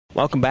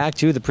Welcome back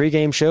to the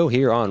pregame show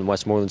here on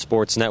Westmoreland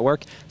Sports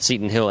Network.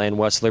 Seton Hill and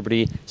West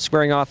Liberty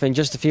squaring off in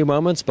just a few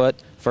moments, but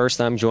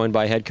first I'm joined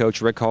by head coach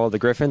Rick Hall of the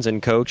Griffins.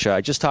 And Coach,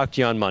 I just talked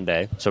to you on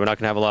Monday, so we're not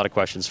going to have a lot of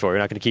questions for you. We're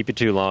not going to keep you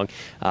too long.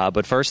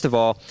 But first of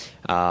all,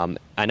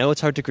 I know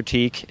it's hard to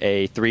critique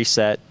a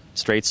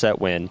straight set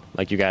win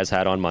like you guys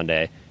had on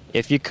Monday.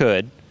 If you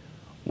could,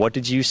 what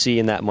did you see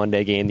in that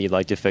Monday game that you'd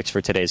like to fix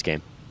for today's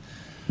game?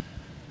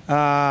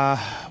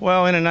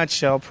 Well, in a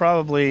nutshell,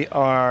 probably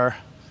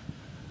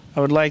I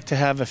would like to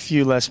have a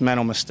few less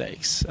mental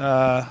mistakes.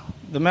 The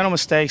mental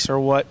mistakes are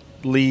what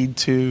lead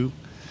to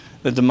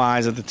the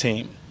demise of the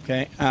team.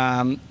 Okay,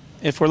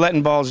 if we're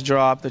letting balls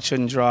drop that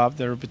shouldn't drop,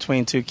 they're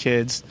between two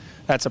kids,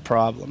 that's a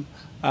problem.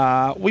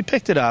 We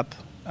picked it up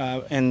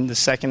in the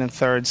second and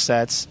third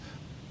sets.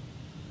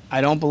 I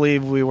don't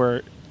believe we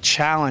were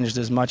challenged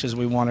as much as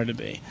we wanted to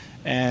be,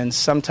 and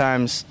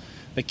sometimes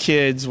the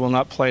kids will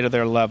not play to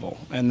their level,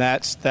 and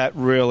that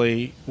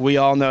really, we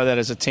all know that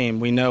as a team.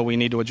 We know we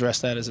need to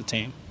address that as a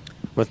team.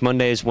 With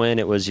Monday's win,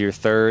 it was your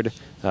third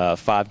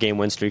 5-game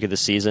win streak of the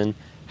season.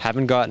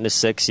 Haven't gotten to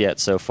 6 yet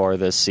so far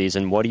this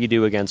season. What do you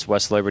do against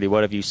West Liberty?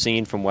 What have you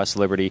seen from West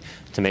Liberty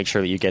to make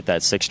sure that you get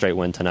that 6th straight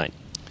win tonight?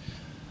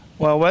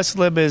 Well, West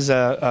Lib is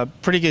a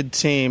pretty good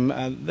team.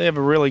 They have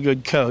a really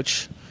good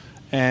coach.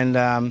 And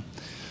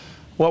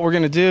what we're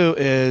going to do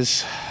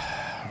is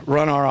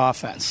run our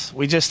offense.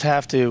 We just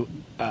have to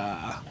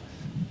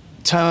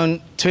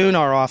tune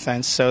our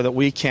offense so that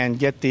we can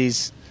get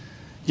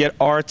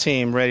our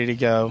team ready to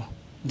go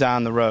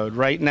down the road.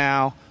 Right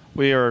now,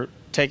 we are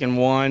taking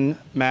one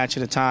match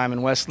at a time,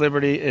 and West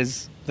Liberty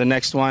is the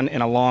next one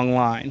in a long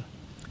line.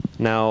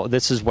 Now,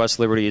 this is West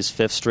Liberty's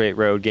 5th straight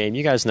road game.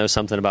 You guys know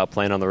something about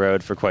playing on the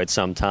road for quite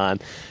some time.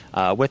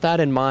 With that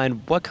in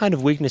mind, what kind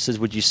of weaknesses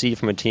would you see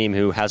from a team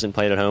who hasn't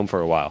played at home for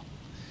a while?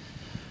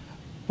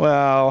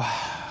 Well,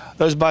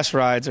 those bus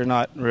rides are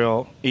not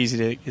real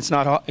easy. It's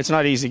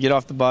not easy to get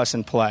off the bus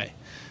and play.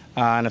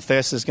 And if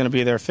this is going to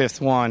be their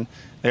 5th one,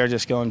 they're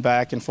just going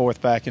back and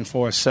forth, back and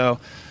forth. So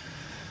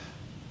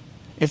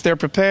if they're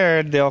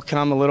prepared, they'll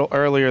come a little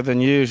earlier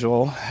than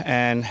usual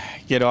and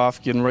get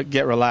off,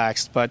 get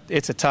relaxed. But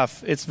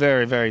it's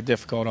very, very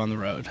difficult on the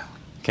road.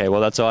 Okay,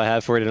 well, that's all I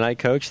have for you tonight,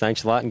 Coach.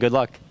 Thanks a lot and good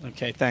luck.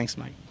 Okay, thanks,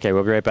 Mike. Okay,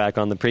 we'll be right back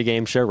on the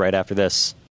pregame show right after this.